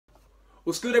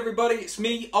What's good, everybody? It's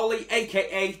me, Ollie,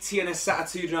 aka TNS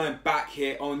Satitude, and I'm back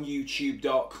here on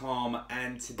YouTube.com.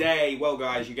 And today, well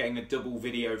guys, you're getting a double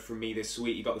video from me this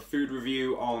week. You got the food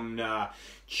review on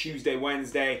Tuesday,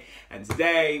 Wednesday, and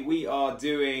today we are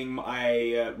doing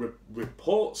my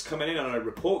reports coming in on a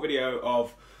report video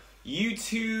of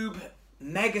YouTube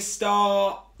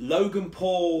megastar Logan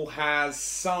Paul has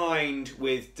signed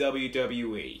with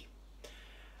WWE.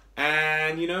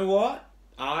 And you know what?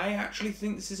 I actually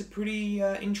think this is a pretty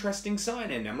interesting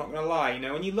signing. I'm not going to lie. You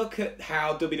know, when you look at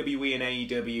how WWE and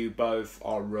AEW both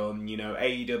are run, you know,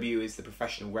 AEW is the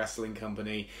professional wrestling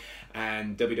company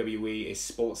and WWE is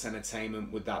sports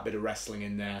entertainment with that bit of wrestling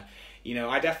in there. You know,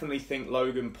 I definitely think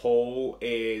Logan Paul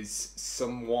is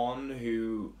someone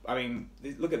who, I mean,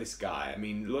 look at this guy. I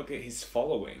mean, look at his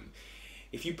following.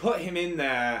 If you put him in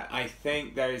there, I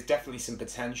think there is definitely some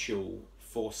potential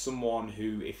for someone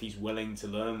who, if he's willing to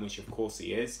learn, which of course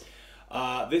he is,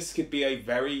 this could be a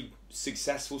very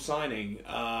successful signing.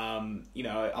 You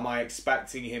know, am I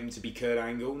expecting him to be Kurt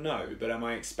Angle? No. But am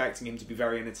I expecting him to be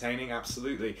very entertaining?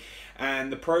 Absolutely.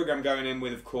 And the program going in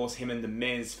with, of course, him and The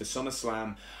Miz for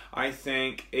SummerSlam, I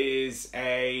think is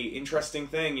a interesting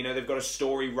thing. You know, they've got a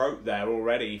story wrote there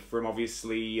already from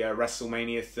obviously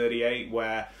WrestleMania 38,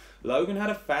 where Logan had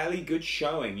a fairly good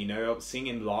showing. You know, seeing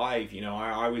him live, you know,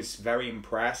 I was very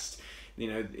impressed. You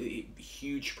know,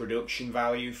 huge production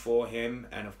value for him.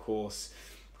 And of course,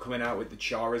 coming out with the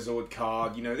Charizard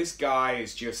card. You know, this guy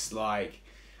is just like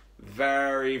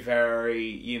very, very,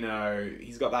 you know,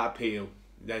 he's got that appeal.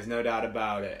 There's no doubt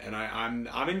about it. And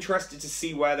I'm interested to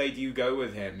see where they do go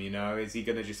with him. You know, is he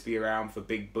going to just be around for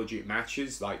big budget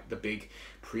matches, like the big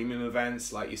premium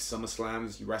events, like your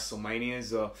SummerSlams, your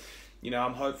WrestleManias, or... You know,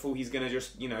 I'm hopeful he's going to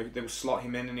just, you know, they'll slot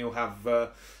him in and he'll have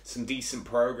some decent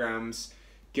programs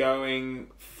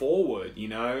going forward, you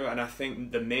know. And I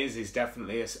think The Miz is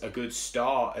definitely a good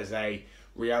start as a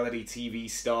reality TV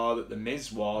star that The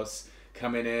Miz was,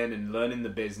 coming in and learning the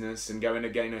business and going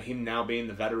again, you know, him now being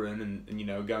the veteran and, you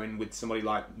know, going with somebody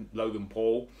like Logan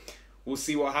Paul. We'll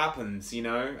see what happens, you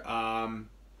know.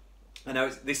 I know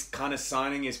this kind of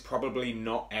signing is probably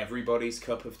not everybody's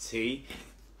cup of tea.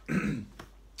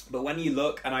 But when you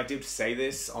look, and I did say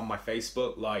this on my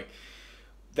Facebook, like,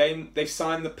 they've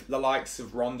signed the likes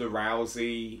of Ronda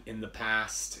Rousey in the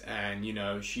past, and, you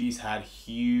know, she's had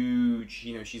huge,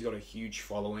 you know, she's got a huge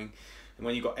following. And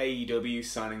when you got AEW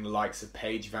signing the likes of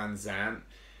Paige Van Zandt,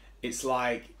 it's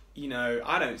like, you know,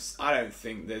 I don't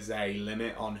think there's a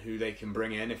limit on who they can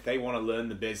bring in. If they want to learn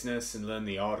the business and learn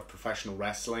the art of professional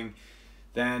wrestling,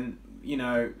 then, you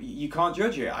know, you can't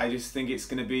judge it. I just think it's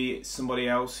going to be somebody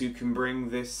else who can bring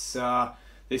this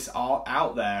this art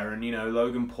out there. And, you know,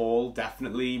 Logan Paul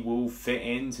definitely will fit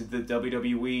into the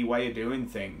WWE way of doing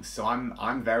things. So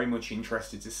I'm very much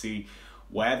interested to see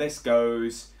where this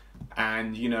goes.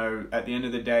 And, you know, at the end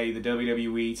of the day, the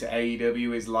WWE to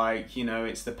AEW is like, you know,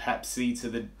 it's the Pepsi to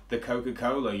the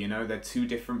Coca-Cola. You know, they're two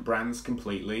different brands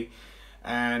completely.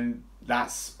 And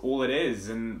that's all it is.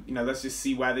 And, you know, let's just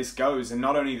see where this goes. And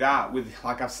not only that, with,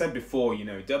 like I've said before, you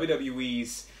know,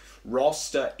 WWE's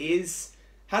roster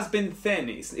has been thin.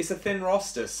 It's a thin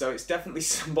roster, so it's definitely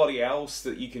somebody else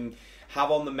that you can have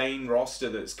on the main roster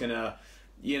that's gonna,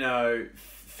 you know,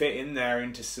 fit in there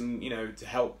into some, you know, to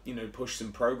help, you know, push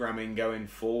some programming going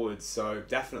forward. So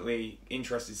definitely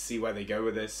interested to see where they go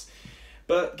with this.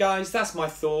 But guys, that's my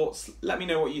thoughts. Let me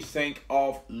know what you think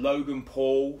of Logan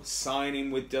Paul signing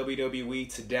with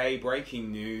WWE today.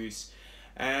 Breaking news.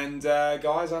 And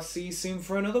guys, I'll see you soon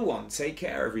for another one. Take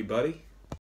care, everybody.